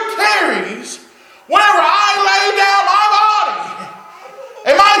Lord tarries whenever I lay down my body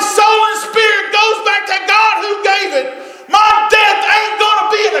and my soul and spirit goes back to God who gave it. My death ain't going to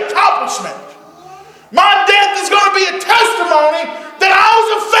be an accomplishment. My death is going to be a testimony that I was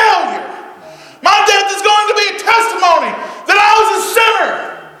a failure. My death is going to be a testimony that I was a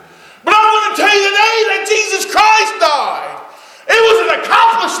sinner. But I'm going to tell you today that Jesus Christ died. It was an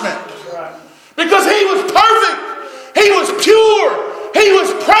accomplishment. Because He was perfect. He was pure. He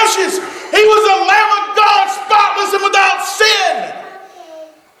was precious. He was the Lamb of God, spotless and without sin.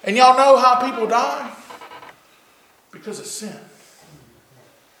 And y'all know how people die? Because of sin.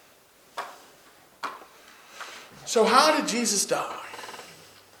 So how did Jesus die?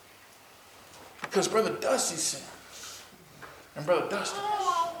 Because Brother Dusty sinned. And Brother Dustin's.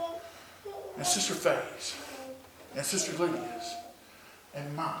 And Sister Faye's. And Sister Lydia's.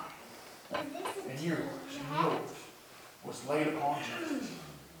 And mine. And yours. And yours. Was laid upon Jesus.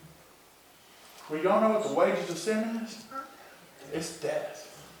 Well, y'all know what the wages of sin is? It's death.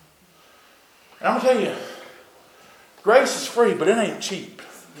 And I'm going to tell you, grace is free, but it ain't cheap.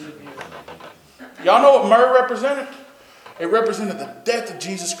 Y'all know what myrrh represented? It represented the death of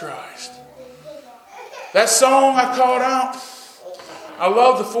Jesus Christ. That song I called out, I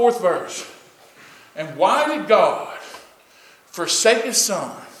love the 4th verse. And why did God forsake His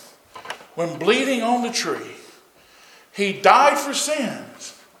Son when bleeding on the tree? He died for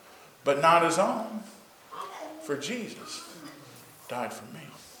sins, but not His own. For Jesus died for me.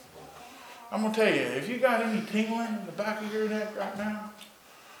 I'm going to tell you, if you got any tingling in the back of your neck right now,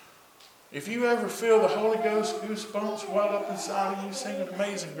 If you ever feel the Holy Ghost goosebumps well up inside of you singing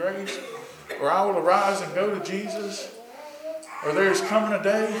Amazing Grace, or I will arise and go to Jesus, or there's coming a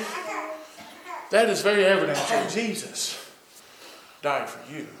day, that is very evident that Jesus died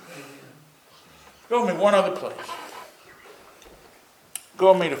for you. Go with me one other place.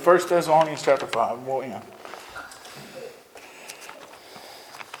 Go with me to 1 Thessalonians chapter 5, and we'll end.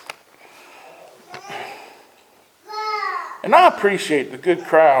 And I appreciate the good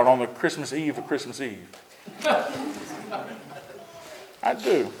crowd on the Christmas Eve of Christmas Eve. I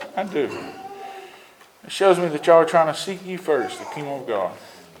do. It shows me that y'all are trying to seek ye first the kingdom of God.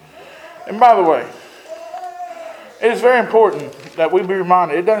 And by the way, it is very important that we be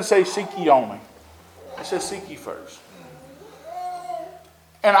reminded, it doesn't say seek ye only. It says seek ye first.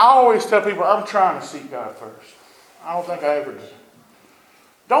 And I always tell people, I'm trying to seek God first. I don't think I ever do.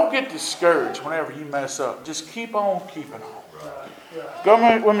 Don't get discouraged whenever you mess up. Just keep on keeping on.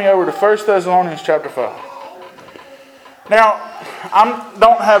 Go with me over to 1 Thessalonians chapter 5. Now, I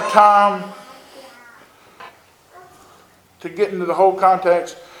don't have time to get into the whole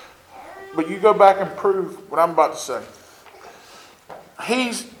context, but you go back and prove what I'm about to say.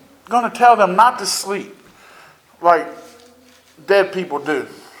 He's going to tell them not to sleep like dead people do.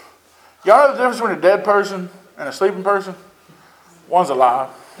 Y'all know the difference between a dead person and a sleeping person? One's alive.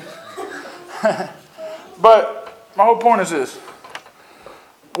 But my whole point is this.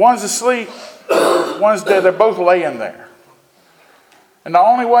 One's asleep, one's dead. They're both laying there. And the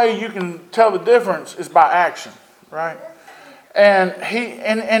only way you can tell the difference is by action, right? And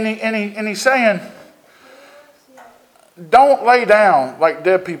he's saying, don't lay down like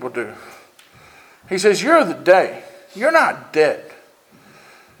dead people do. He says, you're the day. You're not dead.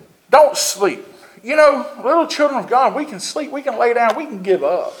 Don't sleep. You know, little children of God, we can sleep, we can lay down, we can give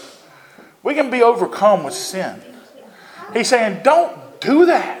up. We can be overcome with sin. He's saying, don't do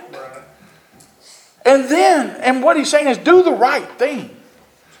that. And what he's saying is, do the right thing.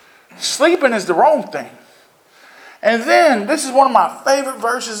 Sleeping is the wrong thing. And then, this is one of my favorite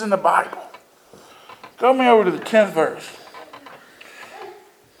verses in the Bible. Go me over to the 10th verse.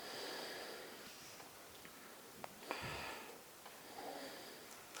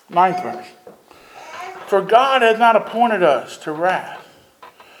 9th verse. For God hath not appointed us to wrath,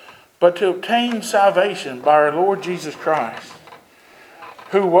 but to obtain salvation by our Lord Jesus Christ.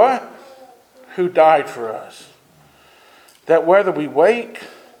 Who what? Who died for us. That whether we wake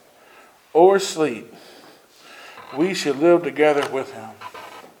or sleep, we should live together with him.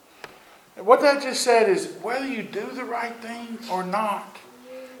 And what that just said is, whether you do the right thing or not,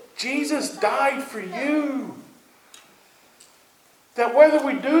 Jesus died for you. That whether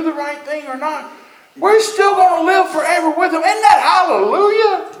we do the right thing or not, we're still going to live forever with him. Isn't that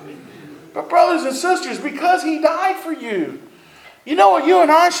hallelujah? But brothers and sisters, because he died for you, you know what you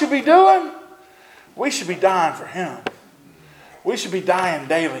and I should be doing? We should be dying for him. We should be dying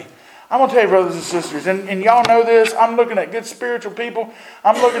daily. I'm going to tell you, brothers and sisters, and y'all know this, I'm looking at good spiritual people.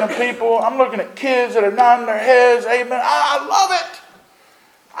 I'm looking at kids that are nodding their heads. Amen. I love it.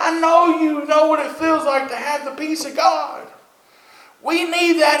 I know you know what it feels like to have the peace of God. We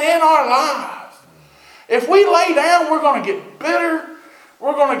need that in our lives. If we lay down, we're going to get bitter.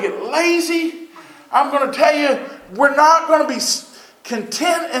 We're going to get lazy. I'm going to tell you, we're not going to be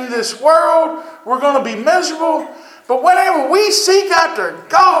content in this world. We're going to be miserable. But whenever we seek after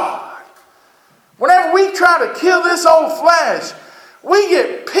God, whenever we try to kill this old flesh, we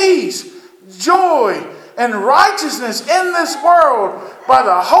get peace, joy, and righteousness in this world by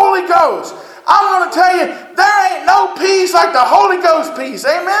the Holy Ghost. I'm going to tell you, there ain't no peace like the Holy Ghost peace.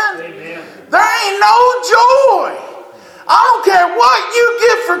 Amen? Amen. There ain't no joy. I don't care what you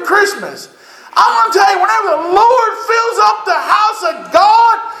get for Christmas. I'm going to tell you, whenever the Lord fills up the house of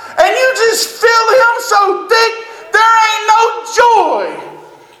God and you just feel him so thick, there ain't no joy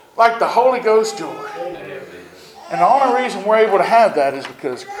like the Holy Ghost joy. And the only reason we're able to have that is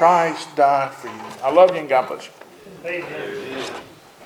because Christ died for you. I love you and God bless you. Amen.